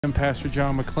I'm Pastor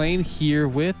John McClain here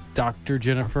with Dr.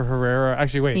 Jennifer Herrera.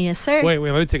 Actually, wait. Yes, sir. Wait.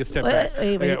 Let me take a step back.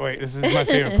 Wait. This is my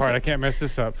favorite part. I can't mess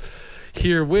this up.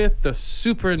 Here with the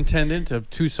superintendent of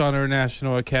Tucson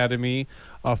International Academy,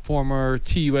 a former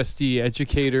TUSD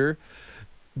educator,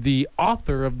 the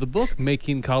author of the book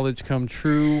Making College Come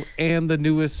True, and the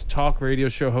newest talk radio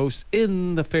show host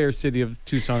in the fair city of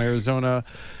Tucson, Arizona.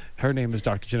 Her name is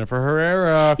Dr. Jennifer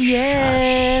Herrera.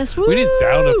 Yes. We need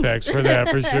sound effects for that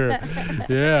for sure.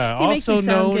 Yeah. He makes me Also sound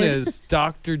known good. as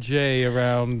Dr. J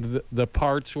around the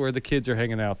parts where the kids are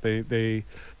hanging out. They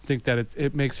think that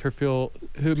it makes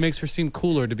her seem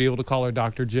cooler to be able to call her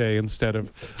Dr. J instead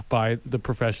of by the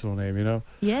professional name, you know?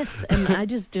 Yes, and I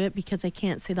just do it because I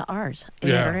can't say the R's.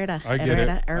 Yeah, Herrera, I get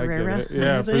it. Herrera.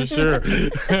 Yeah, for sure.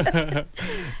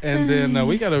 And then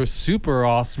we got a super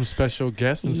awesome special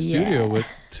guest in studio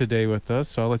today with us.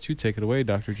 So I'll let you take it away,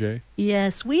 Dr. J.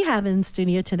 Yes, we have in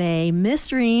studio today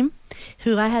Miss Reem,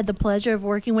 who I had the pleasure of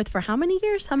working with for how many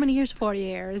years? 4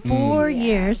 years. 4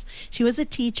 years. She was a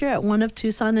teacher at one of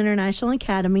Tucson International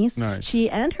Academies. Nice. She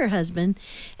and her husband.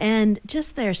 And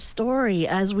just their story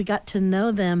as we got to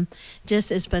know them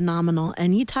just is phenomenal.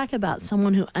 And you talk about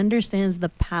someone who understands the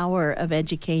power of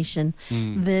education.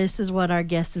 This is what our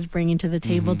guest is bringing to the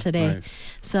table today. Nice.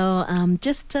 So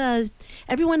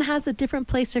everyone has a different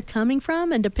place they're coming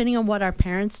from. And depending on what our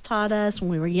parents taught us when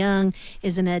we were young,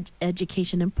 is an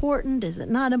education important? Is it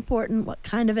not important? What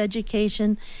kind of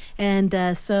education?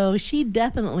 And so she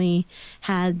definitely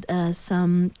had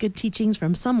some good teachings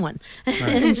from someone.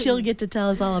 And she'll get to tell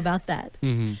us all about that.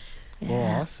 Mm-hmm. Well,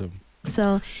 Yeah. awesome.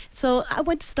 So I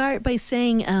would start by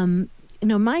saying,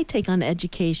 my take on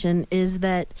education is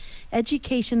that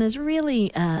education is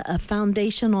really a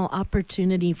foundational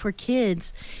opportunity for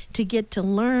kids to get to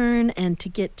learn and to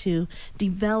get to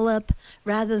develop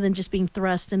rather than just being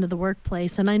thrust into the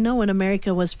workplace. And I know when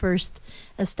America was first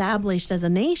established as a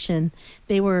nation,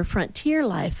 they were frontier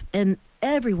life, and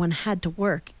everyone had to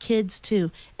work, kids too.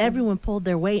 Everyone pulled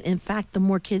their weight. In fact, the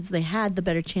more kids they had, the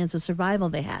better chance of survival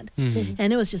they had. Mm-hmm.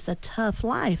 And it was just a tough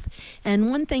life.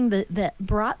 And one thing that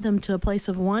brought them to a place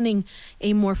of wanting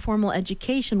a more formal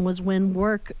education was when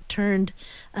work turned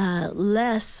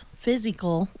less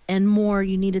physical and more,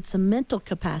 you needed some mental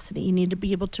capacity. You needed to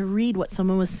be able to read what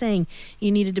someone was saying.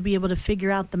 You needed to be able to figure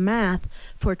out the math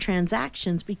for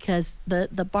transactions because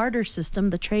the barter system,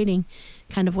 the trading,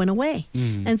 kind of went away.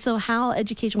 And so how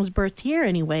education was birthed here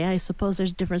anyway, I suppose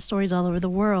there's different stories all over the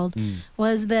world,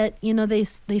 was that,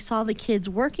 they saw the kids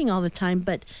working all the time,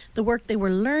 but the work they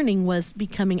were learning was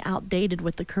becoming outdated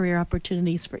with the career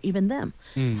opportunities for even them.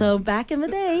 So back in the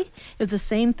day, it was the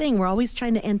same thing. We're always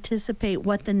trying to anticipate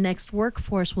what the next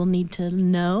workforce will need to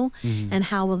know and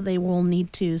how they will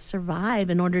need to survive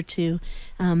in order to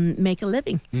make a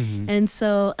living. And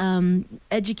so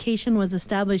education was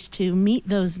established to meet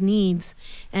those needs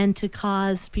and to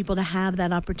cause people to have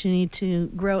that opportunity to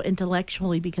grow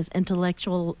intellectually because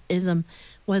intellectualism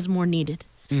was more needed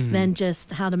than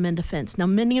just how to mend a fence. Now,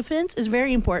 mending a fence is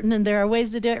very important, and there are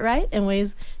ways to do it right and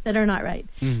ways that are not right.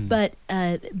 But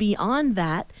beyond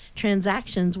that,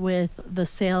 transactions with the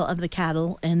sale of the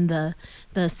cattle and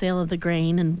the sale of the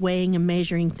grain and weighing and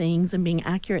measuring things and being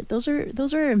accurate, those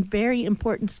are very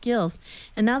important skills.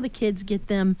 And now the kids get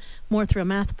them more through a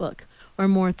math book or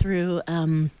more through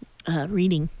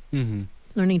reading.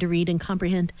 Learning to read and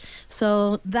comprehend.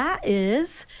 So that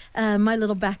is my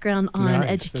little background on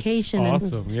education. That's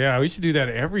awesome. Yeah, we should do that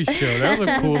every show. That was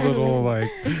a cool little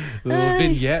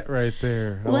vignette right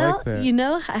there. I like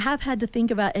that. I have had to think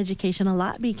about education a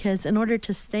lot because in order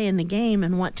to stay in the game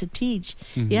and want to teach,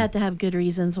 you have to have good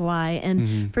reasons why.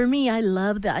 And for me, I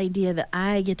love the idea that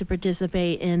I get to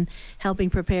participate in helping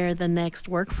prepare the next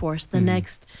workforce, the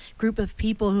next group of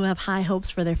people who have high hopes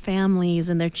for their families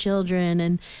and their children,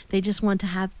 and they just want to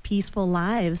have peaceful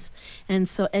lives. And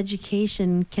so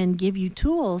education can give you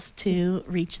tools to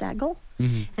reach that goal.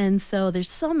 And so there's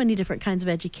so many different kinds of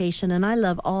education, and I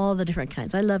love all the different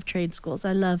kinds. I love trade schools.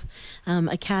 I love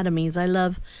academies. I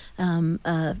love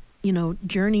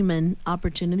journeyman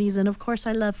opportunities. And of course,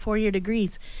 I love 4-year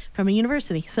degrees from a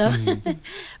university. So,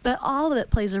 but all of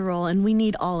it plays a role, and we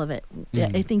need all of it.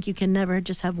 I think you can never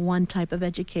just have one type of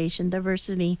education.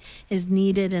 Diversity is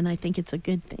needed, and I think it's a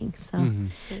good thing.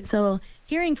 So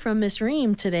hearing from Miss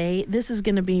Reem today, this is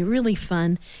going to be really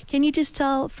fun. Can you just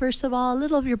tell, first of all, a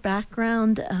little of your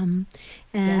background?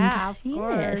 Yeah, of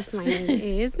course. My name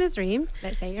is Miss Reem.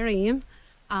 Let's say Reem.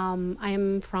 I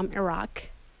am from Iraq.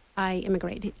 I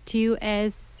immigrated to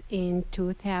U.S. in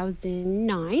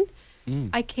 2009.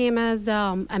 I came as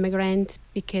immigrant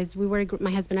because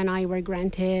my husband and I were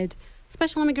granted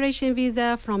special immigration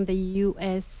visa from the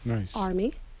U.S. Nice.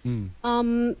 Army.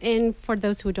 And for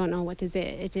those who don't know what is it,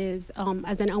 it is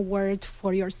as an award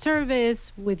for your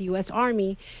service with U.S.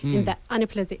 Army in that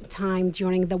unpleasant time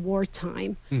during the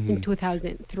wartime in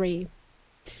 2003.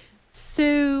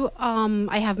 So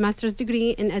I have master's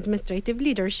degree in administrative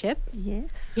leadership.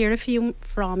 Yes. Here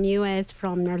from U.S.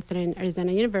 from Northern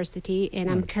Arizona University, and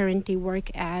I'm currently work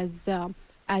as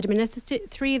admin assistant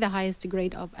 3, the highest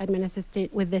grade of admin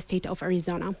assistant with the state of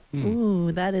Arizona.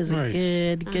 Ooh, that is Nice.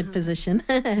 a good position.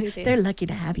 It They're is. lucky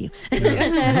to have you.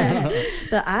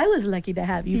 But I was lucky to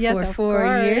have you Yes, for of 4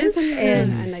 years. course.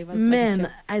 And And I was lucky man, too.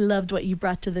 I loved what you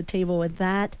brought to the table with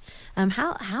that.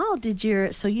 How did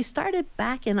so you started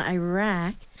back in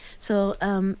Iraq. So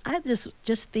I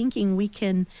just thinking we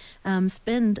can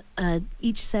spend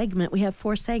each segment. We have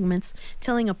 4 segments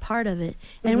telling a part of it,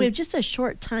 and we have just a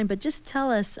short time. But just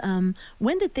tell us,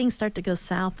 when did things start to go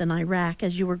south in Iraq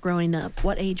as you were growing up?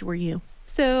 What age were you?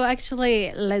 So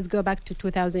actually, let's go back to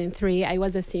 2003. I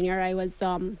was a senior. I was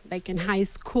like in high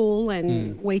school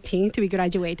and waiting to be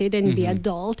graduated and be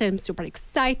adult. I'm super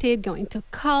excited going to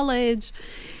college.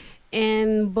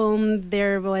 And boom,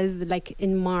 there was like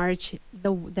in March,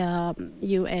 the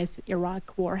U.S.-Iraq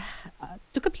war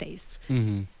took a place.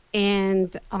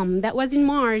 And that was in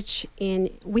March, and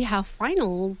we have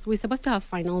finals. We're supposed to have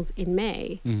finals in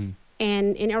May.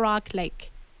 And in Iraq,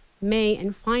 like May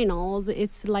and finals,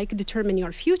 it's like determine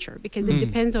your future because it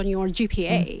depends on your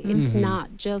GPA. It's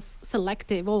not just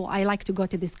selective. Oh, I like to go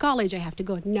to this college, I have to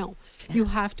go. No, you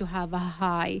have to have a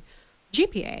high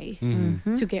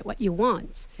GPA to get what you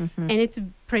want. And it's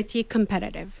pretty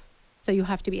competitive. So you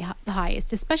have to be the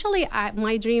highest. Especially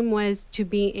my dream was to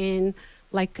be in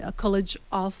like a college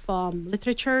of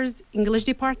literature's English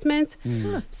department.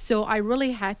 So I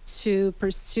really had to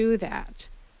pursue that.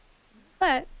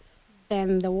 But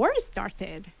then the war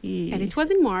started. And it was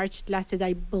in March. It lasted,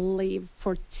 I believe,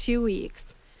 for 2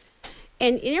 weeks.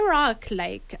 And in Iraq,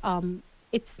 like,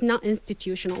 it's not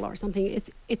institutional or something.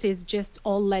 It is just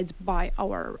all led by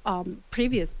our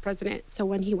previous president. So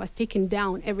when he was taken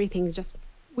down, everything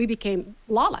we became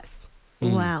lawless.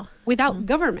 Wow. Without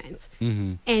government.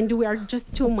 And we are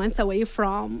just 2 months away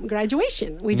from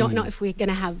graduation. We don't know if we're going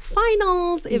to have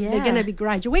finals, if they're going to be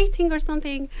graduating or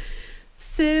something.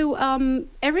 So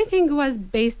everything was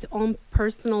based on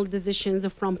personal decisions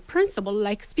from principal,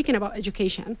 like speaking about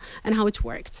education and how it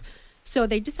worked. So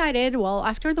they decided, well,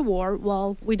 after the war,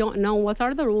 well, we don't know what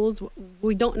are the rules.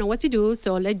 We don't know what to do.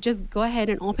 So let's just go ahead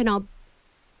and open up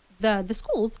the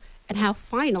schools and have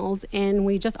finals. And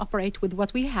we just operate with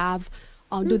what we have,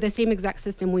 do the same exact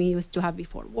system we used to have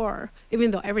before war,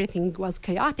 even though everything was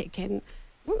chaotic and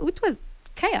it was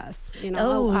chaos,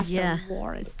 after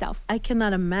war and stuff. I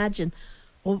cannot imagine.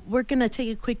 Well, we're going to take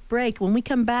a quick break. When we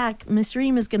come back, Miss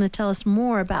Reem is going to tell us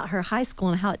more about her high school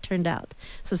and how it turned out.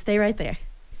 So stay right there.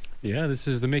 Yeah, this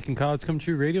is the Making College Come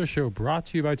True radio show brought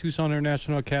to you by Tucson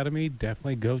International Academy.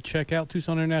 Definitely go check out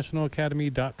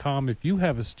TucsonInternationalAcademy.com if you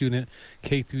have a student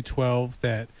K through 12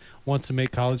 that wants to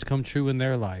make college come true in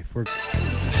their life.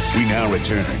 We now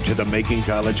return to the Making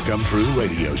College Come True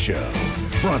radio show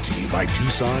brought to you by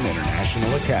Tucson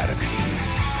International Academy.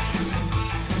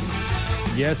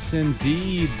 Yes,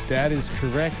 indeed. That is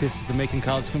correct. This is the Making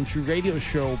College Come True radio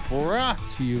show brought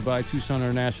to you by Tucson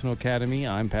International Academy.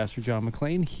 I'm Pastor John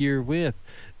McClain here with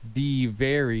the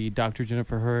very Dr.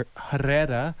 Jennifer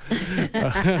Herrera.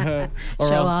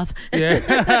 Show off.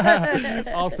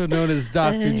 Yeah. Also known as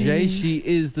Dr. J. She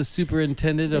is the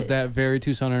superintendent of that very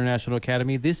Tucson International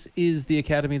Academy. This is the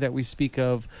academy that we speak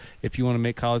of if you want to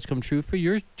make college come true for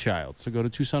your child. So go to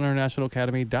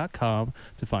TucsonInternationalAcademy.com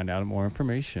to find out more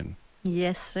information.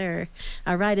 Yes, sir.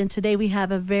 All right. And today we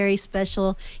have a very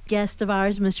special guest of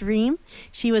ours, Miss Reem.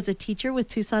 She was a teacher with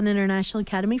Tucson International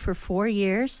Academy for 4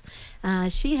 years.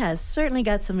 She has certainly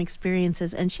got some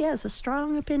experiences, and she has a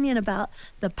strong opinion about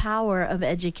the power of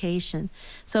education.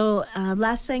 So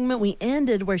last segment we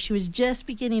ended where she was just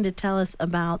beginning to tell us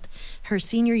about her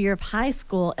senior year of high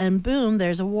school, and boom,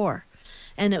 there's a war.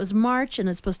 And it was March, and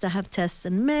it's supposed to have tests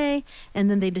in May. And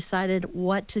then they decided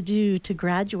what to do to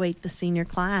graduate the senior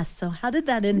class. So how did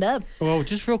that end up? Well,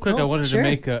 just real quick, I wanted to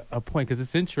make a point because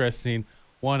it's interesting.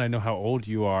 One, I know how old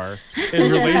you are in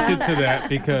relation to that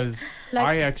because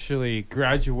I actually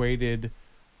graduated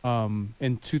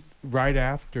right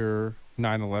after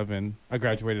 9/11. I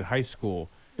graduated high school.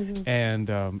 And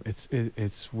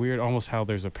it's weird almost how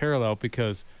there's a parallel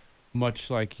because much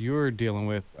like you're dealing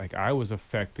with, like I was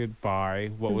affected by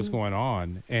what was going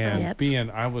on, and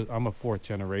I'm a 4th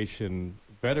generation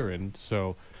veteran,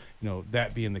 so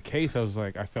that being the case, I was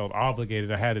like, I felt obligated.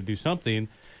 I had to do something,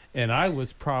 and I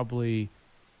was probably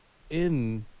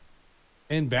in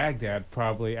in Baghdad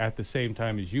probably at the same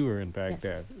time as you were in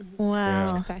Baghdad. Yes. Wow.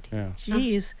 Yeah. Exactly. Yeah.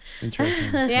 Jeez.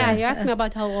 Interesting. Yeah, you asked me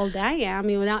about how old I am.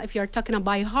 You know, if you're talking about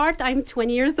by heart, I'm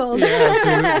 20 years old. Yeah,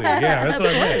 absolutely. Yeah, that's what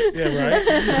I meant. Yeah,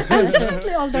 right. I'm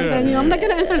definitely older than you. I'm not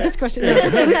going to answer this question. No,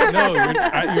 just kidding. No,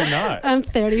 you're not. I'm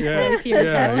 35 Yeah. years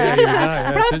Yeah, old. yeah, you're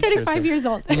not. But I'm That's 35 interesting. years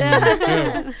old.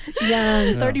 Yeah.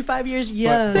 Young. 35 years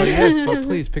young. But yes, but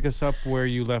please pick us up where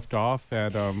you left off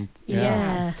at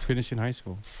Yes. finishing high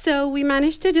school. So we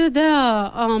managed to do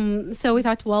so we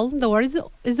thought, well, the war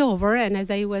is over. And as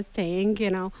I was saying, you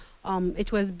know,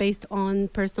 it was based on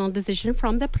personal decision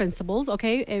from the principals.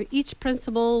 Okay, each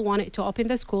principal wanted to open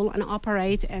the school and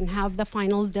operate and have the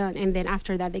finals done, and then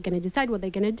after that, they're going to decide what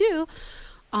they're going to do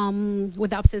with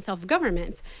the absence of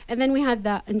government. And then we had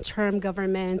the interim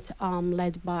government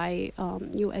led by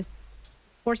U.S.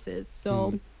 forces.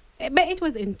 So, but it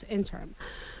was interim.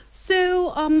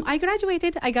 So I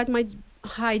graduated. I got my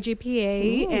high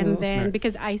GPA, and then nice.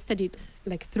 because I studied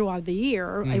like throughout the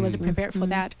year, I was prepared for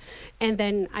that, and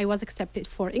then I was accepted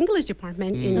for English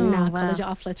department in Oh, wow. College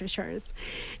of Literatures,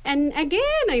 and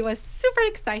again I was super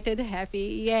excited, happy,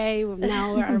 yay!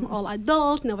 Now we're all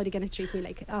adult. Nobody gonna treat me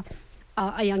like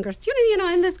a younger student, you know,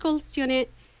 in the school student.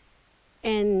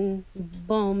 And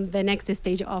boom, the next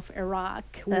stage of Iraq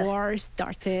war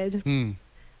started.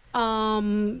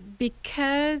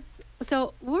 Because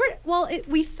so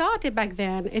we thought it back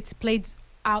then it's played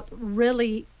out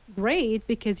really great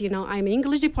because, you know, I'm in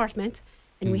English department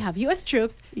and we have U.S.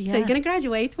 troops. So you're going to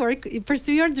graduate, work,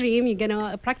 pursue your dream. You're going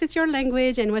to practice your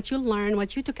language and what you learn,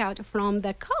 what you took out from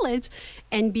the college,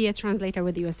 and be a translator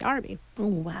with the U.S. Army. Oh,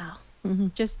 wow.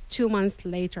 Just 2 months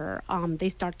later, they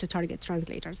start to target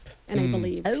translators. And I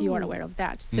believe you are aware of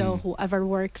that. So whoever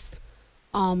works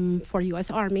for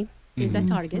U.S. Army is a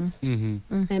target, him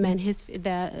and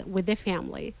with the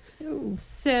family.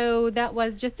 So that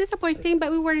was just disappointing,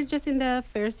 but we were just in the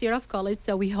first year of college,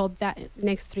 so we hope that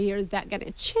next 3 years that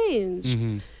gonna change.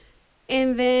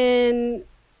 And then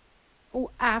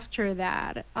after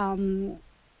that,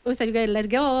 we said, we gotta let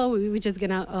go. We're just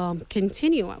gonna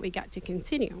continue what we got to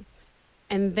continue.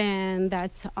 And then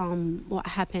that's what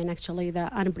happened, actually,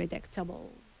 the unpredictable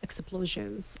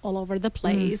explosions all over the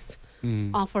place.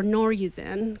 For no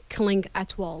reason, killing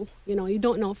at will. You know, you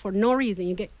don't know for no reason.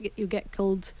 You get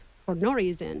killed for no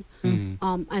reason,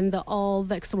 and all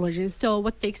the explosions. So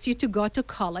what takes you to go to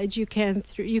college? You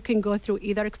can go through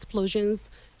either explosions,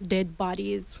 dead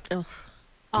bodies,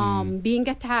 being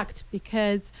attacked.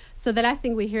 Because so the last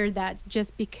thing we hear that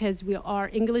just because we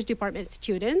are English department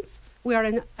students, we are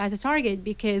as a target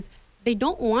because they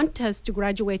don't want us to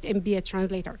graduate and be a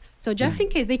translator. So just in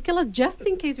case, they kill us just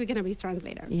in case we're going to be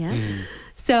translator. Yeah.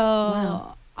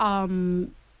 So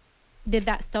did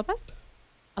that stop us?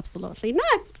 Absolutely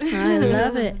not. I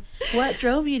love it. What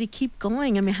drove you to keep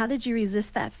going? I mean, how did you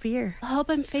resist that fear? Hope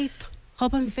and faith.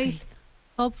 Hope and faith.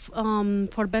 Hope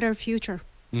for better future.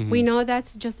 We know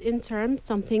that's just interim,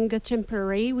 something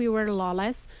temporary. We were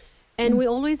lawless, and we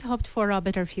always hoped for a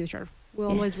better future. We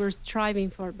always were striving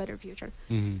for a better future.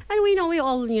 And we know we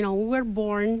all, you know, we're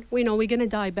born, we know we're going to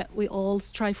die, but we all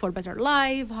strive for better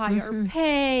life, higher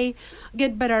pay,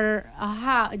 get better,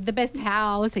 the best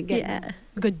house, and get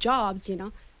good jobs, you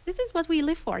know. This is what we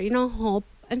live for, you know, hope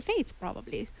and faith,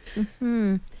 probably.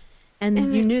 And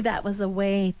you knew that was a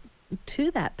way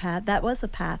to that path. That was a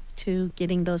path to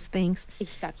getting those things.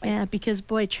 Exactly. Yeah, because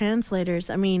boy, translators,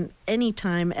 I mean,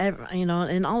 anytime, ever, you know,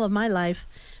 in all of my life,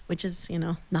 which is, you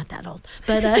know, not that old,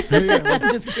 but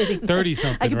I'm just kidding.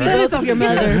 30-something, I could be right? both of your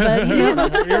mother, but you know.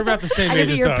 You're about the same I could age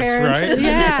be as your us, parent. right?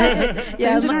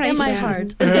 Yeah. In my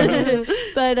heart.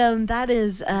 But that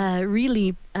is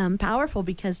really powerful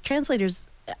because translators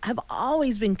have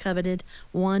always been coveted,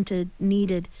 wanted,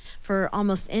 needed for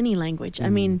almost any language. I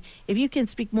mean, if you can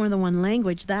speak more than one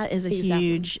language, that is a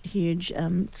huge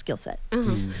skill set.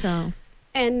 So,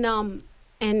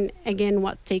 and again,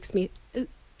 what takes me,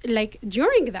 like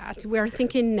during that, we are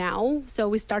thinking now, so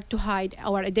we start to hide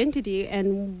our identity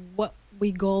and what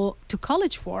we go to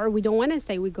college for. We don't want to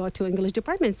say we go to English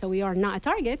department, so we are not a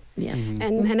target. yeah.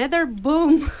 And another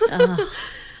boom.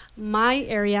 My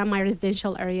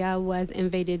residential area was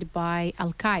invaded by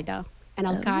Al-Qaeda. And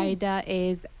Al-Qaeda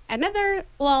is another,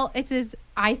 well, it is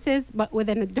ISIS, but with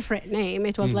a different name.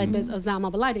 It was led by Osama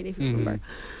bin Laden, if you remember.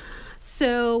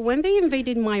 So when they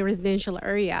invaded my residential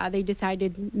area, they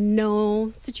decided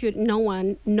no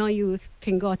youth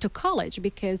can go to college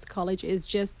because college is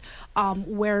just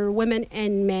where women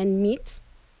and men meet,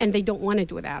 and they don't want to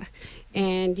do that.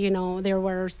 And you know, there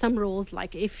were some rules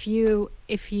like if you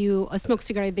smoke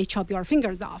cigarette, they chop your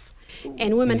fingers off,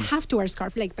 and women have to wear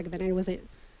scarf. Like back then, it was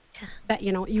but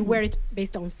you know, you wear it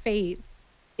based on faith.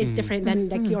 is different than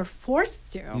like you're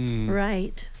forced to.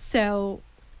 Right. So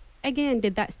again,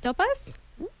 did that stop us?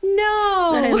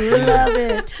 No. I love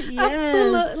it. Yes.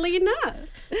 Absolutely not.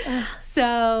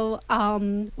 So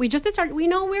we just started. We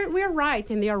know we're right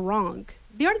and they are wrong.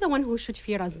 They are the one who should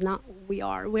fear us, not we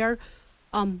are. We're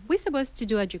supposed to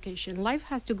do education. Life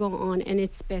has to go on in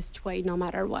its best way, no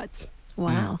matter what.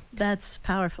 Wow, that's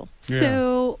powerful. Yeah.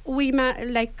 So we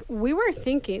were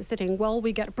thinking, sitting. Well,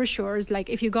 we get brochures like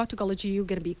if you go to college, you're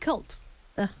gonna be killed.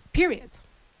 Period.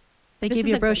 They This give is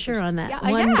you a a brochure on that.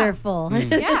 Yeah, Wonderful.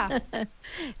 Yeah.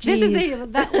 This is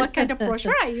what kind of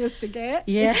brochure I used to get.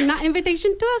 Yes. It's not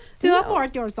invitation to a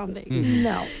party or something.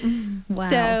 No. Wow.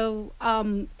 So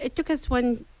it took us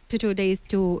 1 to 2 days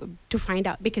to find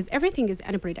out because everything is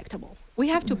unpredictable. We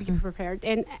have to be prepared.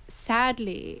 And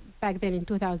sadly, back then in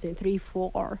 2003,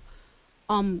 4,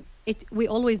 we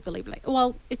always believe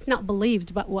it's not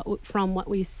believed, but from what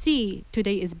we see,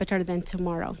 today is better than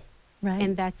tomorrow. Right.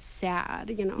 And that's sad,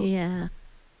 Yeah.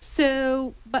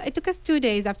 So, but it took us 2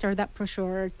 days after that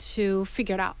brochure to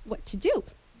figure out what to do.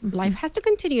 Life has to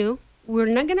continue. We're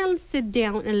not going to sit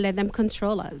down and let them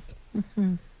control us.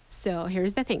 So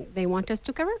here's the thing. They want us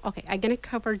to cover. Okay, I'm going to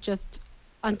cover just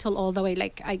until all the way,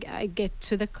 like I get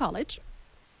to the college.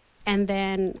 And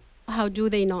then how do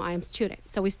they know I'm student?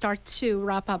 So we start to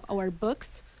wrap up our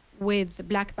books with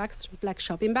black bags, black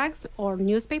shopping bags or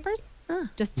newspapers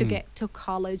just to get to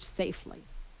college safely.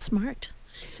 Smart.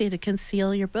 So you had to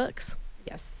conceal your books.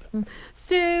 Yes.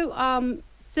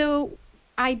 So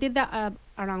I did that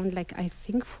around I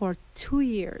think for 2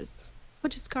 years.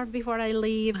 Put a scarf before I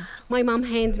leave. My mom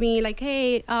hands me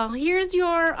hey, here's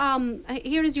your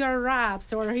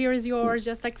wraps or here's your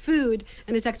just food,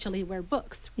 and it's actually were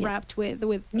books wrapped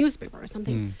with newspaper or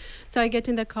something. So I get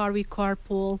in the car, we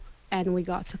carpool, and we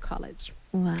got to college.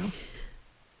 Wow.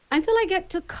 Until I get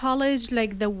to college,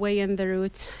 the way and the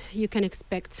route, you can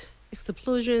expect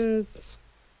explosions.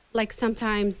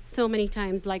 Sometimes, so many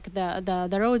times,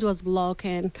 the road was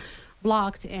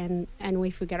blocked and we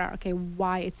figured out, okay,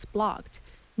 why it's blocked.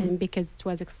 And because it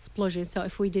was explosion. So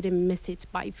if we didn't miss it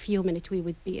by a few minutes, we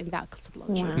would be in that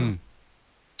explosion. Wow.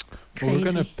 Well, we're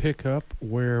going to Crazy. pick up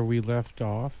where we left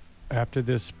off after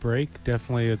this break.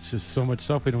 Definitely, it's just so much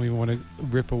stuff we don't even want to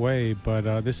rip away.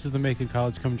 But this is the Making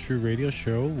College Come True radio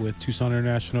show with Tucson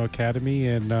International Academy.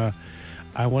 And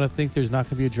I want to think there's not going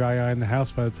to be a dry eye in the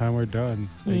house by the time we're done.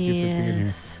 Thank you for being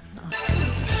here.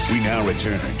 We now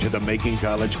return to the Making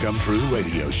College Come True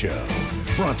radio show,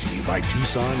 brought to you by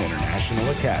Tucson International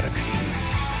Academy.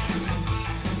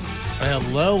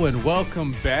 Hello and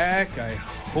welcome back. I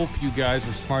hope you guys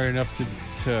are smart enough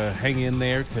to hang in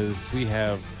there because we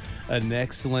have an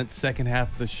excellent second half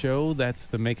of the show. That's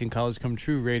the Making College Come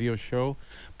True radio show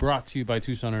brought to you by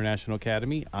Tucson International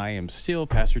Academy. I am still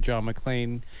Pastor John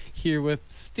McClain here with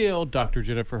still Dr.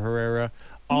 Jennifer Herrera,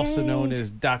 also known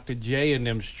as Dr. J in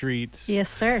them streets. Yes,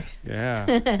 sir. Yeah.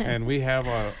 And we have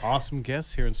our awesome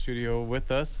guests here in studio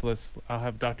with us. I'll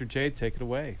have Dr. J take it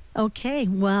away. Okay,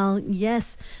 well,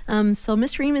 yes. So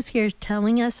Miss Reem is here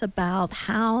telling us about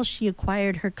how she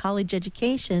acquired her college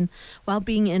education while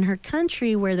being in her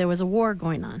country where there was a war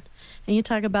going on. And you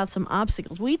talk about some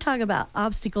obstacles. We talk about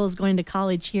obstacles going to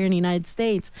college here in the United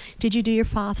States. Did you do your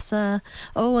FAFSA?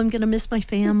 Oh, I'm going to miss my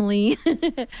family.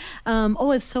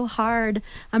 Oh, it's so hard.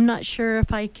 I'm not sure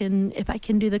if I can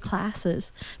do the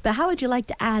classes. But how would you like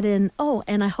to add in, oh,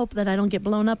 and I hope that I don't get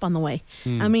blown up on the way.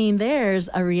 I mean, there's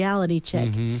a reality check.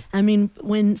 I mean,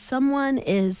 when someone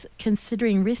is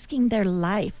considering risking their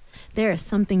life, there is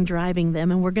something driving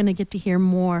them, and we're going to get to hear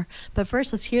more. But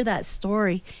first, let's hear that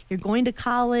story. You're going to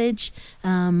college.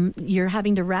 You're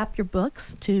having to wrap your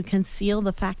books to conceal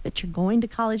the fact that you're going to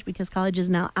college because college is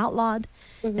now outlawed.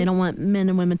 They don't want men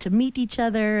and women to meet each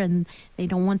other, and they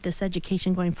don't want this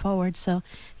education going forward. So,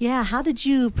 yeah, how did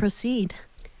you proceed?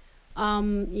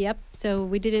 Yep. So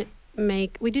we didn't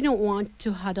want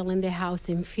to huddle in the house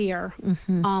in fear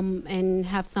and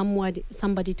have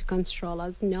somebody to control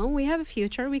us. No, we have a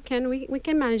future. We can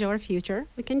manage our future.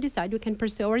 We can decide. We can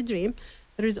pursue our dream.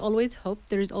 There is always hope.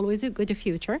 There is always a good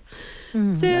future.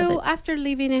 So after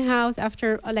leaving a house,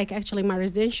 after actually my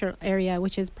residential area,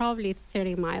 which is probably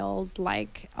 30 miles,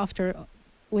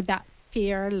 with that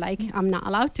fear, I'm not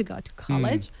allowed to go to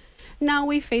college. Now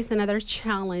we face another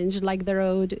challenge, like the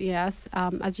road. Yes,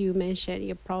 as you mentioned,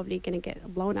 you're probably going to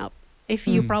get blown up if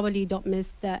you probably don't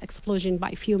miss the explosion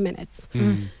by a few minutes.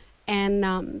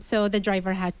 And so the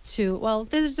driver had to,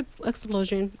 there's an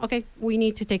explosion. Okay, we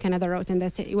need to take another road, and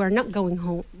that's it. We're not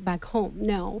going back home.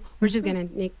 No, we're just going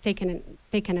to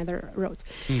take another road.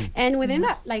 And within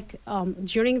that,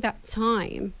 during that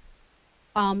time,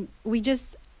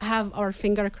 have our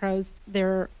finger crossed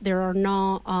there are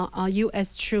no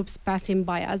U.S. troops passing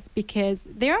by us, because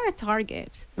they are a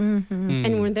target.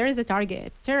 And when there is a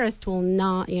target, terrorists will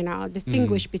not,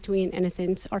 distinguish between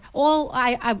innocent or all.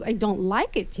 I don't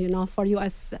like it, for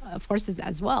U.S. forces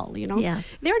as well. Yeah.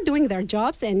 They're doing their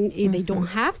jobs, and they don't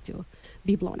have to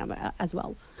be blown up as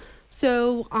well.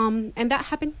 So, and that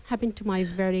happened to my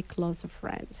very close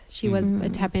friend. She was,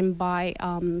 it happened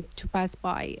to pass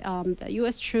by the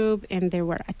U.S. troop, and they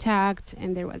were attacked,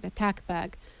 and there was attack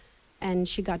bag, and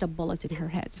she got a bullet in her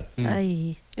head.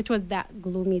 It was that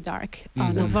gloomy, dark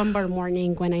November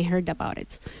morning when I heard about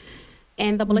it.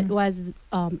 And the bullet was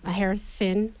a hair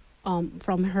thin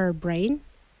from her brain,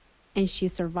 and she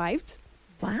survived.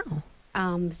 Wow.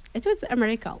 It was a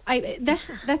miracle.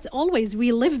 That's always,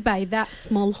 we live by that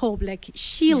small hope. Like,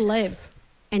 she lived.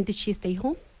 And did she stay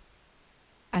home?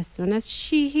 As soon as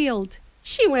she healed,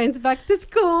 she went back to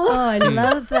school. Oh, I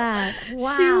love that.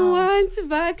 Wow. She went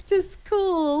back to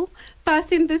school,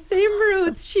 passing the same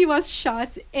route she was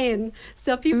shot in.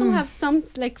 So people have some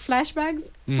like flashbacks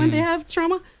when they have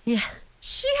trauma. Yeah.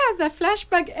 She has that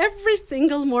flashback every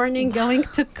single morning going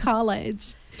to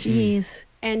college. Jeez.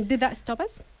 And did that stop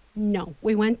us? No.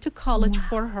 We went to college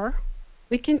for her.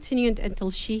 We continued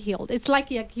until she healed. It's like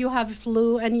you have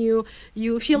flu and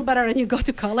you feel better and you go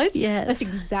to college. Yes. That's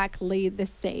exactly the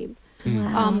same.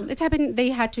 Wow. It happened, they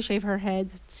had to shave her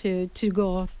head to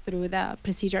go through the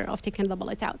procedure of taking the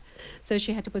bullet out. So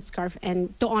she had to put scarf,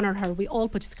 and to honor her, we all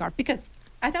put scarf because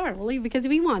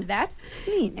we want that. It's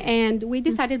neat. And we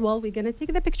decided, well, we're going to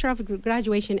take the picture of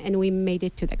graduation, and we made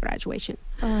it to the graduation.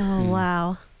 Oh,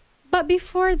 wow. But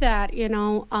before that,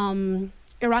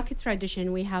 Iraqi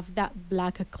tradition, we have that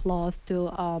black cloth to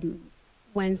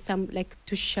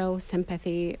to show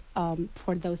sympathy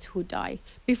for those who die.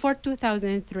 Before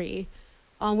 2003,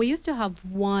 we used to have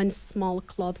one small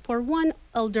cloth for one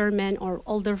elder man or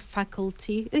older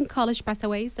faculty in college passed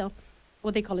away. So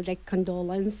what they call it, like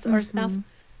condolence or stuff.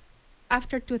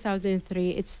 After 2003,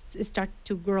 it started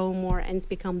to grow more and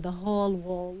become the whole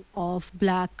wall of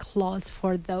black cloths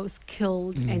for those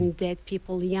killed and dead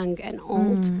people, young and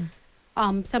old.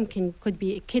 Some could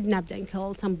be kidnapped and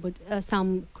killed.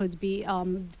 Some could be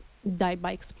died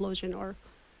by explosion.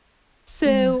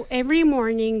 So every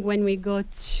morning when we go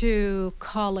to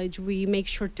college, we make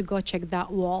sure to go check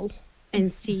that wall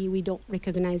and see we don't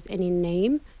recognize any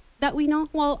name that we know.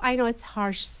 Well, I know it's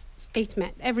harsh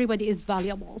statement. Everybody is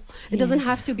valuable. It doesn't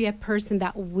have to be a person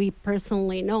that we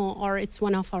personally know, or it's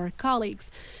one of our colleagues.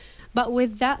 But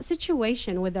with that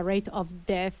situation, with the rate of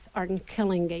death or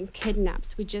killing and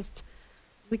kidnaps, we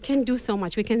can do so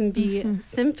much. We can be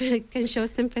can show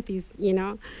sympathies,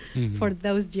 for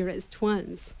those dearest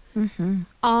ones.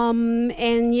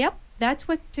 And yep, that's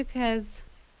what took us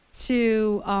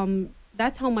to.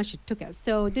 That's how much it took us.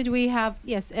 So did we have,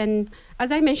 yes, and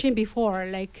as I mentioned before,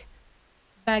 like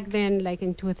back then, like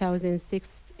in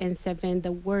 2006 and 2007,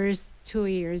 the worst 2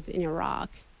 years in Iraq,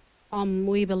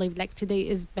 we believe like today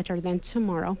is better than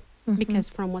tomorrow because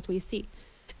from what we see.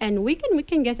 And we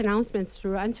can get announcements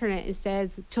through internet. It says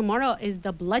tomorrow is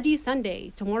the bloody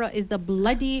Sunday. Tomorrow is the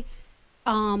bloody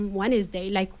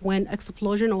Wednesday, like when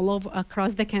explosion all over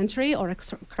across the country or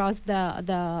across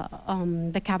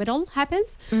the capital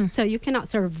happens. So you cannot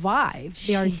survive.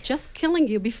 They are just killing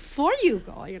you before you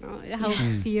go. You know how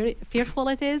fearful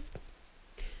it is.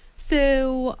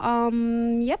 So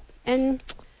yep, and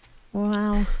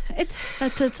wow,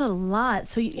 it's a lot.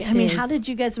 So I mean, how did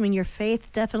you guys? I mean, your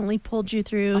faith definitely pulled you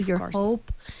through. Of your course.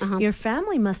 Hope. Your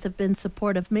family must have been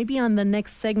supportive. Maybe on the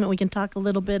next segment we can talk a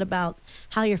little bit about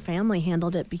how your family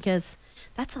handled it, because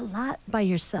that's a lot by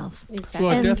yourself. Exactly.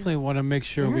 Well, I definitely want to make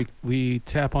sure we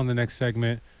tap on the next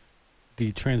segment,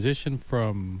 the transition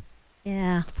from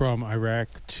Iraq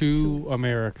to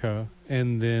America,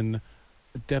 and then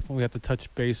definitely have to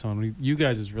touch base on you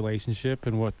guys' relationship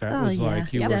and what that was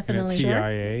like. You working at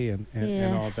TIA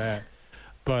and all that.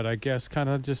 But I guess kind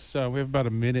of just we have about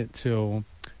a minute till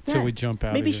we jump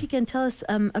out. Maybe she can tell us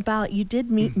about, you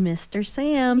did meet Mr.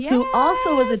 Sam, who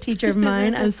also was a teacher of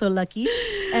mine. I'm so lucky.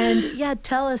 And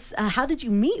tell us, how did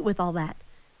you meet with all that?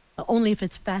 Only if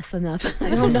it's fast enough. I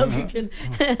don't know if you can.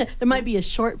 There might be a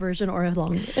short version or a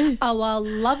long. Oh, well,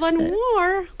 love and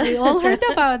war. We all heard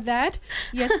about that.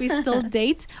 Yes, we still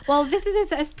date. Well, this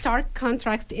is a stark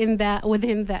contrast within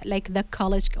the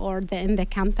college or in the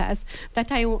campus.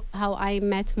 How I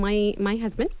met my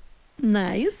husband.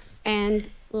 Nice. And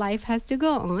life has to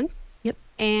go on. Yep.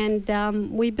 And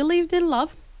we believed in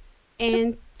love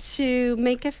and to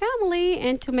make a family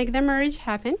and to make the marriage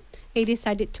happen. he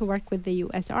decided to work with the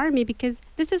U.S. Army because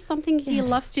this is something he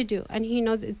loves to do, and he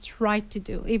knows it's right to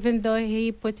do, even though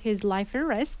he put his life at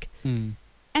risk. Mm.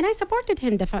 And I supported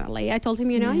him definitely. I told him,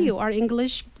 you are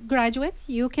English graduate.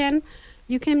 You can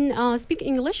speak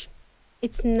English.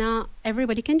 It's not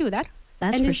everybody can do that.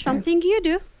 That's and for it's sure. something you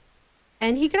do.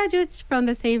 And he graduated from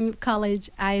the same college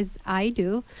as I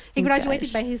do. He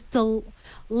graduated, but he's still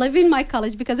living my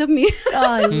college because of me. Oh,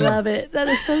 I love it. That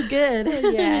is so good.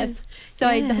 Yes. So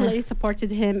I definitely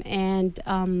supported him, and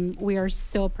we are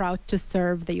so proud to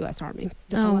serve the U.S. Army.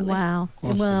 Definitely. Oh, wow.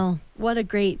 Awesome. Well, what a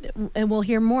great, and we'll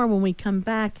hear more when we come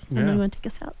back. And Yeah. you want to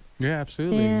take us out? Yeah,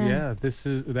 absolutely. Yeah. Yeah,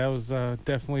 that was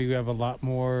definitely, we have a lot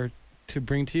more to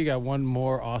bring to you. Got one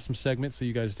more awesome segment, so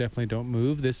you guys definitely don't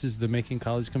move. This is the Making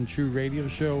College Come True radio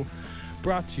show,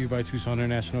 brought to you by Tucson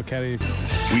International Academy.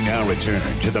 We now return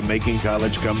to the Making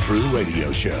College Come True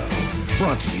radio show,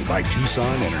 brought to you by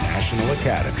Tucson International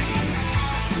Academy.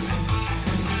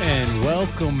 And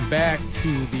welcome back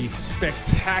to the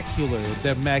spectacular,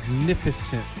 the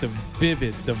magnificent, the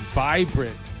vivid, the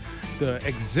vibrant, the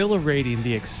exhilarating,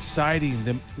 the exciting,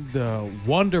 the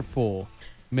wonderful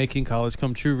Making College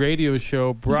Come True radio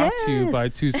show, brought to you by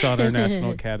Yes. Tucson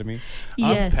International Academy.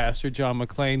 I'm Yes. Pastor John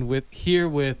McClain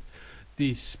with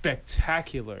the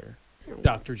spectacular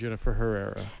Dr. Jennifer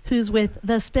Herrera. Who's with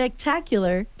the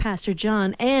spectacular Pastor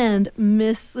John and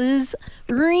Mrs.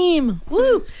 Ream.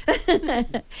 Woo!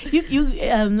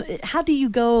 How do you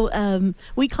go?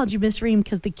 We called you Miss Ream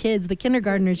because the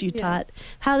kindergartners you Yes. taught.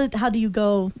 How do you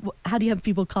go? How do you have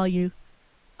people call you?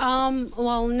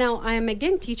 Well, now I am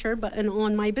again teacher, but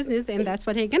on my business, and that's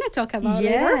what I'm gonna talk about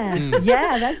later.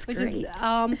 Yeah, that's Which great.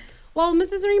 is well,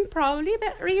 Mrs. Ream probably,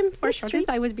 but Ream for That's short sweet. as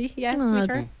I would be. Yes, Aw,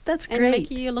 sweeter. That's And great.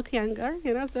 make you look younger,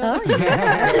 So Oh,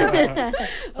 yeah.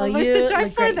 always you to try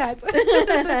look for great.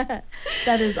 that.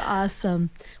 That is awesome.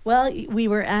 Well, we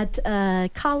were at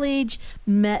college,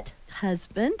 met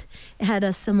husband, had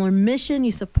a similar mission.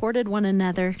 You supported one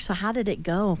another. So how did it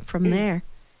go from there?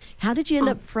 How did you end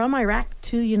up from Iraq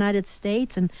to United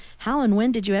States, and how and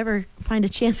when did you ever find a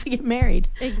chance to get married?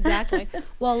 Exactly.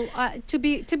 Well, to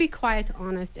be quite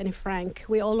honest and frank,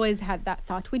 we always had that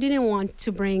thought. We didn't want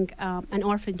to bring an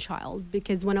orphan child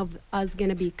because one of us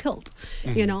gonna be killed.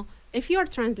 If you're a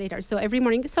translator, so every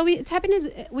morning, it happened is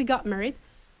we got married,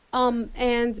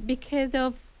 and because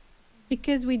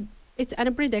it's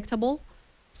unpredictable,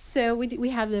 so we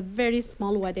have a very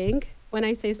small wedding. When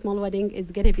I say small wedding,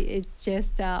 it's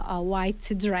just a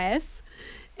white dress.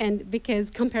 And because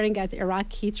comparing at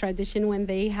Iraqi tradition when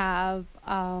they have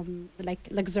like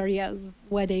luxurious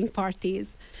wedding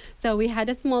parties. So we had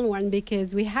a small one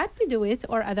because we had to do it,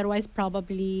 or otherwise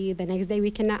probably the next day we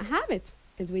cannot have it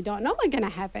because we don't know what's going to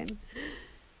happen.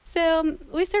 So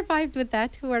we survived with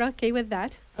that. We were okay with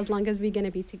that as long as we're going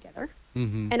to be together.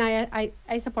 Mm-hmm. And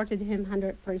I supported him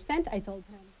 100%. I told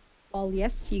him, well,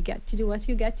 yes, you get to do what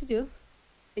you get to do.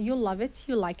 You love it,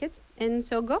 you like it, and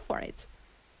so go for it.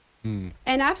 Mm.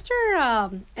 And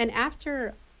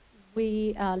after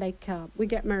we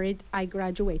get married, I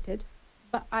graduated,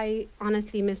 but I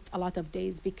honestly missed a lot of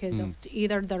days because of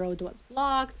either the road was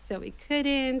blocked, so we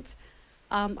couldn't.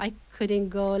 I couldn't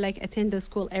go attend the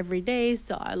school every day,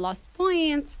 so I lost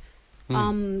points.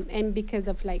 And because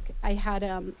of I had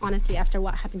honestly, after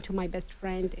what happened to my best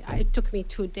friend, it took me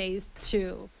 2 days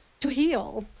to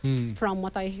heal from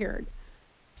what I heard.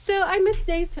 So I miss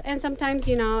days, and sometimes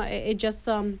it just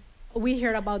we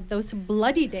hear about those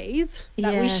bloody days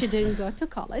that we shouldn't go to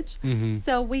college. Mm-hmm.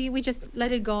 So we just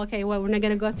let it go. Okay, well, we're not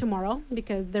gonna go tomorrow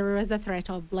because there was a threat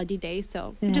of bloody day.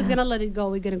 So we're just gonna let it go.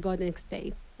 We're gonna go the next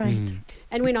day. Right. Mm-hmm.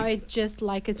 And we know it just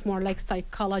it's more like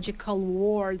psychological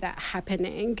war that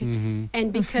happening. Mm-hmm.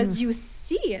 And because you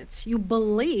see it, you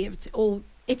believed,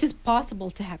 it is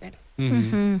possible to happen.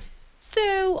 Mm-hmm.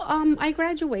 So I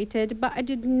graduated, but I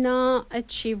did not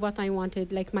achieve what I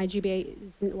wanted. My GPA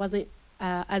wasn't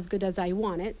as good as I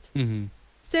wanted. Mm-hmm.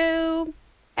 So,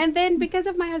 and then because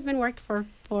of my husband worked for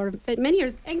many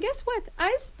years, and guess what? I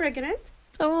was pregnant.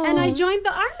 Oh. And I joined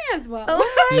the army as well.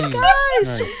 Oh my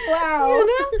gosh! Right. Wow.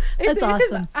 That's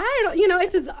awesome.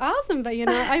 It is awesome, but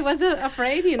I wasn't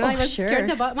afraid. I was scared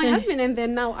about my husband, and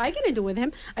then now I gonna do with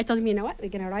him. I told him, you know what? We're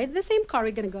gonna ride the same car.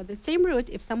 We're gonna go the same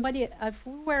route. If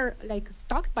we were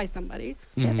stalked by somebody,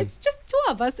 it's just 2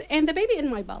 of us and the baby in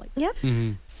my belly. Yep.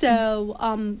 Mm-hmm. So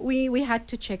we had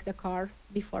to check the car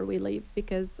before we leave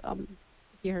because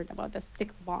you heard about the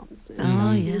stick bombs. And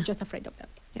Oh, yeah. You're just afraid of them.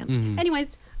 Yeah.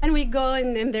 Anyways, and we go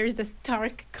and there's a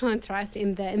stark contrast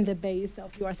in the base of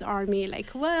U.S. Army. Like,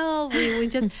 well, we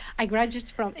just I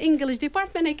graduated from English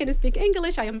department. I can speak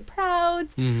English. I am proud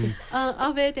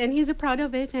of it, and he's proud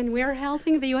of it. And we're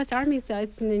helping the U.S. Army, so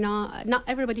it's not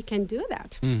everybody can do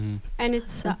that. And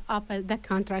it's the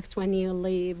contrast when you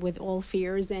live with all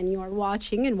fears and you are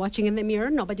watching in the mirror.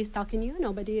 Nobody's talking you.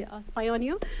 Nobody spy on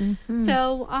you.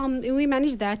 So we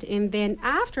managed that, and then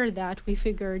after that we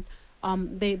figured.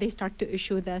 They start to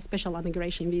issue the special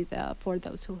immigration visa for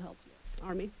those who help U.S.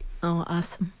 Army. Oh,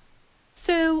 awesome.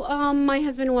 So my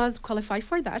husband was qualified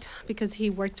for that because he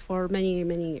worked for many,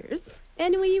 many years.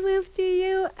 And we moved to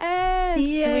U.S.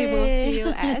 Yay. We moved to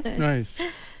U.S. Nice.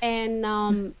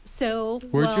 And so...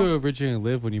 Where'd you originally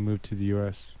live when you moved to the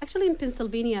U.S.? Actually in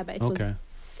Pennsylvania, but it was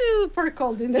super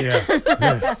cold in there. Yeah.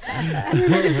 Yes. And we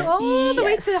moved all the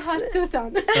way to hot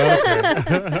Tucson.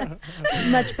 Okay.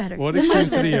 Much better. One extreme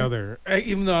to the other.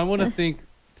 Even though I want to think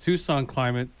Tucson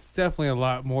climate, it's definitely a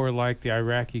lot more like the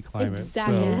Iraqi climate.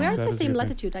 Exactly. So We're at that the is a same good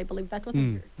latitude, I believe. That was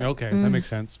thing. Okay, that makes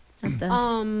sense. It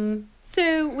does.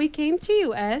 So we came to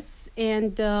U.S.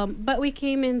 and but we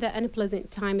came in the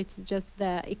unpleasant time. It's just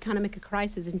the economic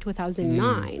crisis in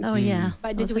 2009. Oh yeah.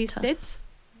 But Those did are we tough. sit?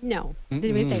 No.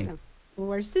 Did we say no? We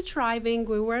were striving.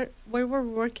 We were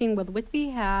working with what we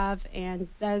have, and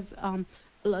there's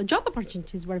job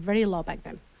opportunities were very low back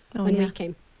then when we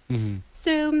came.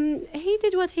 So he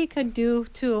did what he could do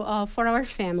to for our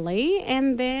family,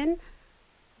 and then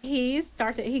he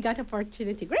got great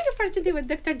opportunity with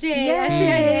Dr. J.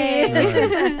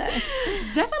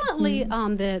 Definitely,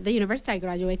 the university I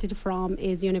graduated from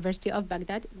is University of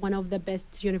Baghdad, one of the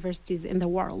best universities in the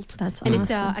world. That's and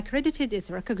awesome. it's accredited, it's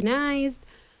recognized.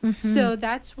 So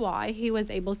that's why he was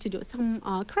able to do some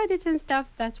credit and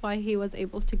stuff. That's why he was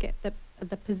able to get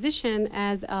the position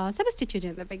as a substitute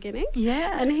in the beginning.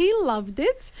 Yeah. And he loved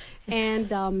it. And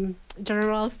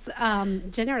generous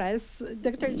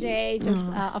Dr. J just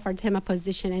offered him a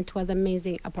position, and it was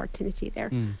amazing opportunity there.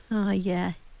 Oh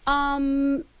yeah.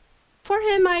 For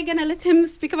him, I'm gonna let him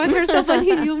speak about herself when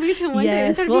you'll meet him one day.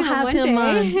 Yes, Interview we'll him have one him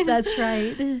day. on. That's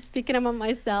right. Speaking about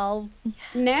myself,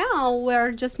 now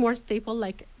we're just more stable,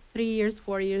 like 3 years,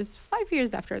 4 years, 5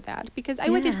 years after that, because I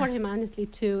waited for him honestly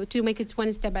to make it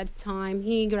one step at a time.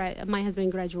 My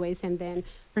husband graduates and then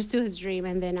pursue his dream,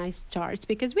 and then I start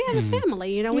because we have a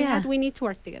family. We need to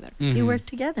work together. You work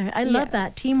together. I love that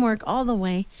Yes. teamwork all the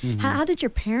way. How did your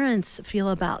parents feel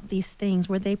about these things?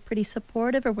 Were they pretty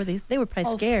supportive, or were they were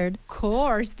probably scared? Of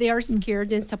course, they are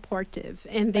scared and supportive,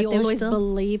 and they But they were always still-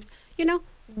 believed,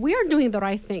 we are doing the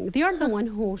right thing. They are the one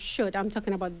who should. I'm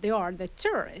talking about they are the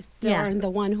terrorists. They are the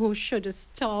one who should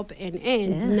stop and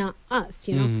end, not us.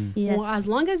 Yes. Well, as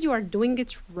long as you are doing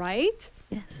it right,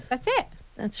 Yes. that's it.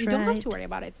 That's You right. don't have to worry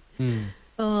about it.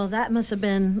 Oh, that must have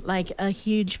been like a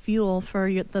huge fuel for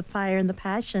the fire and the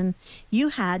passion you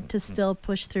had to still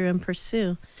push through and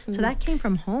pursue. So that came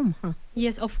from home, huh?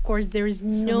 Yes, of course. There is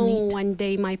no neat. one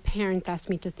day my parents asked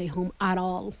me to stay home at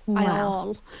all. At Wow.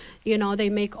 all. They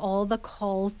make all the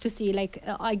calls to see. Like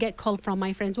I get called from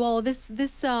my friends. Well, this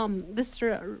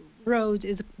road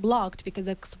is blocked because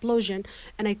of explosion,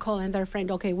 and I call in their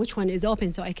friend. Okay, which one is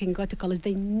open so I can go to college?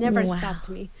 They never Wow. stopped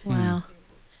me. Wow.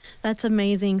 That's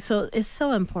amazing. So it's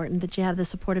so important that you have the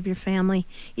support of your family.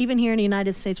 Even here in the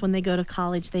United States, when they go to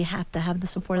college, they have to have the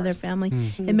support of their family.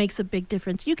 It makes a big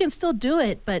difference. You can still do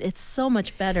it, but it's so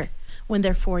much better when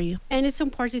they're for you. And it's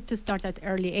important to start at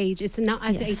early age. It's not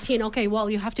at Yes. 18. Okay, well,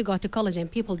 you have to go to college, and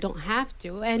people don't have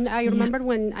to. And I remember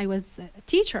when I was a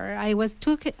teacher, I was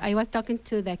talking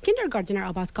to the kindergartner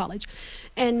about college,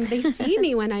 and they see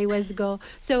me when I was go.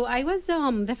 So I was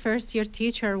the first year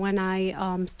teacher when I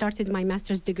started my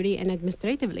master's degree in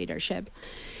administrative leadership.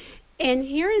 And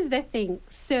here is the thing.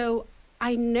 So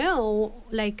I know,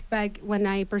 like back when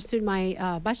I pursued my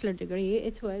bachelor degree,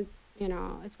 it was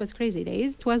crazy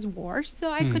days. It was war,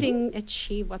 so I couldn't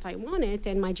achieve what I wanted,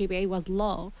 and my GPA was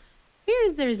low.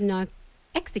 There's no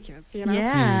executes,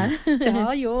 Yeah.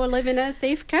 So you live in a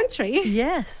safe country.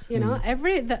 Yes.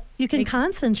 You can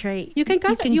concentrate. You can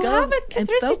concentrate. You go have and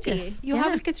electricity. focus. You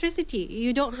have electricity.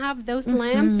 You don't have those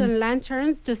lamps and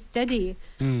lanterns to study,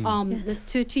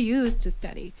 Yes. to use to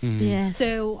study. Yes.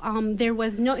 So there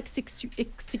was no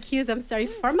excuse. I'm sorry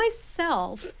for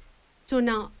myself to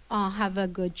not have a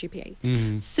good GPA.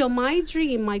 So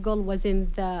my goal was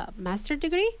in the master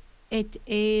degree. It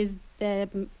is the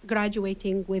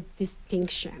graduating with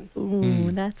distinction.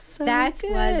 Ooh, that's so That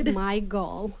good. was my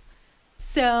goal.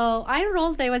 So I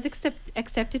enrolled. I was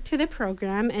accepted to the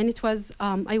program, and it was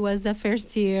I was a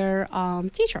first year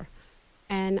teacher.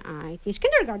 and I teach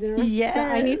kindergartners. Yes. So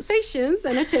I need patience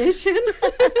and attention.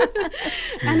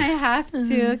 And I have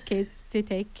two kids to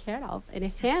take care of in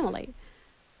a family.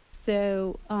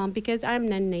 So because I'm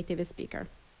not a native speaker,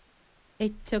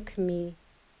 it took me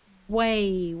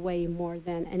way more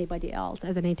than anybody else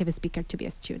as a native speaker to be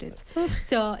a student.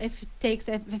 So if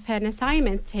an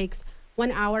assignment takes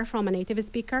 1 hour from a native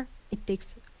speaker, it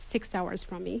takes 6 hours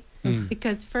from me.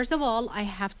 Because first of all, I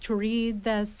have to read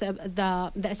the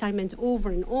assignment over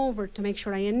and over to make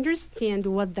sure I understand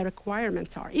what the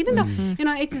requirements are. Even though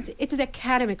it is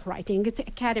academic writing, it's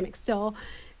academic, so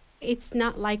it's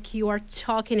not like you are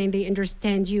talking and they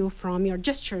understand you from your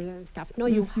gestures and stuff. No,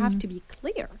 you have to be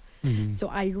clear. So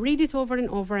I read it over and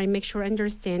over. I make sure I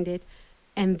understand it.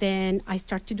 And then I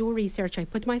start to do research. I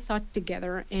put my thought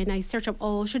together and I search up,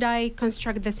 should I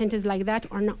construct the sentence like that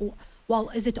or not? Well,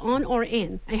 is it on or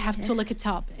in? I have to look it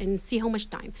up and see how much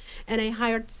time. And I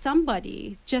hired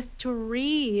somebody just to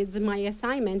read my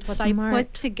assignment, what I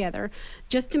put together,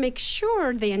 just to make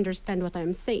sure they understand what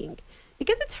I'm saying.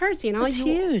 Because it hurts, It's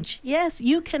huge. Yes,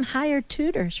 you can hire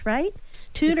tutors, right?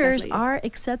 Tutors are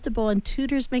acceptable, and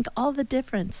tutors make all the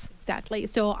difference. Exactly.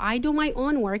 So I do my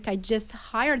own work. I just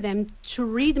hire them to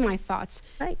read my thoughts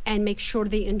and make sure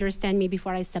they understand me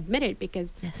before I submit it,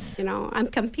 because, I'm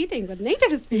competing with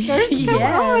native speakers. Come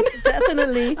on.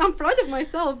 Definitely. I'm proud of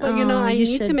myself, but, I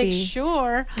need to make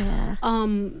sure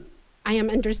I am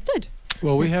understood.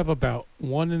 Well, we have about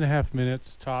 1.5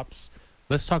 minutes tops.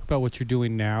 Let's talk about what you're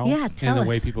doing now and the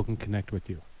way people can connect with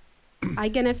you.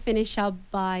 I'm going to finish up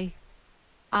by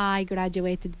I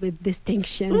graduated with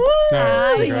distinction.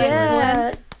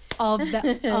 Nice. Of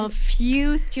the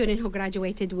few students who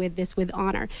graduated with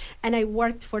honor. And I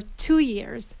worked for 2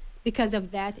 years because of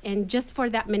that. And just for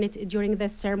that minute during the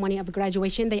ceremony of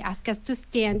graduation, they asked us to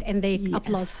stand and they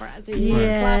applaud for us.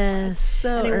 And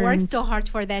so and I worked so hard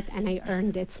for that and I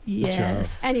earned it.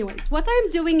 Yes. Anyways, what I'm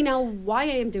doing now, why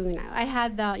I am doing now, I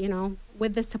had the,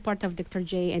 with the support of Dr.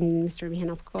 J and Mr. Bihan,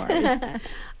 of course.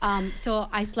 So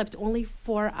I slept only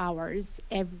 4 hours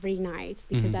every night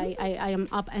because I am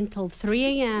up until 3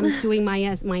 a.m. doing my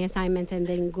assignment and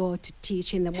then go to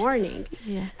teach in the morning.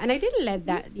 Yes. And I didn't let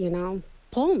that,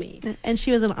 pull me. And she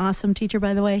was an awesome teacher,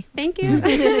 by the way. Thank you.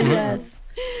 Yes.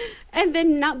 And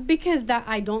then not because that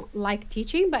I don't like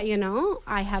teaching, but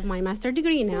I have my master's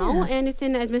degree now and it's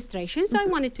in administration. So I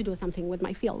wanted to do something with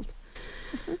my field.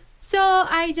 So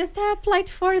I just applied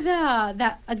for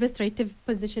that administrative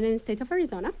position in the state of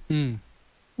Arizona.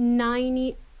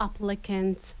 90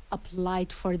 applicants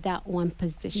applied for that one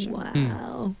position.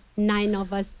 Wow. 9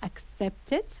 of us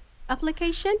accepted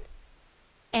application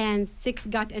and 6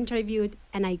 got interviewed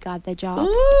and I got the job.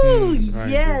 Ooh,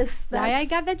 yes. Why I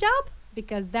got the job?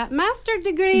 Because that master's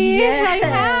degree I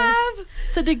have.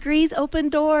 So degrees open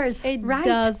doors. It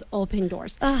does open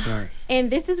doors. Nice.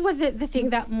 And this is what the thing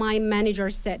that my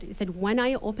manager said. He said, when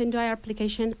I opened our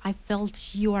application, I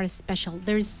felt you are special.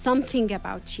 There's something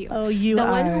about you. Oh, you are.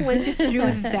 The one who went through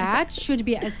that should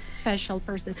be a special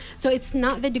person. So it's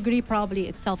not the degree probably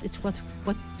itself. It's what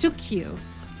took you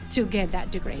to get that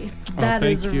degree. That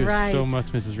is right. Thank you so much,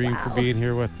 Mrs. Ream, for being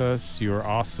here with us. Your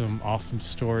awesome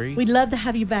story. We'd love to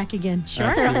have you back again.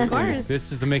 Sure, of course.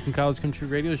 This is the Making College Come True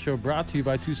radio show, brought to you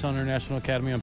by Tucson International Academy on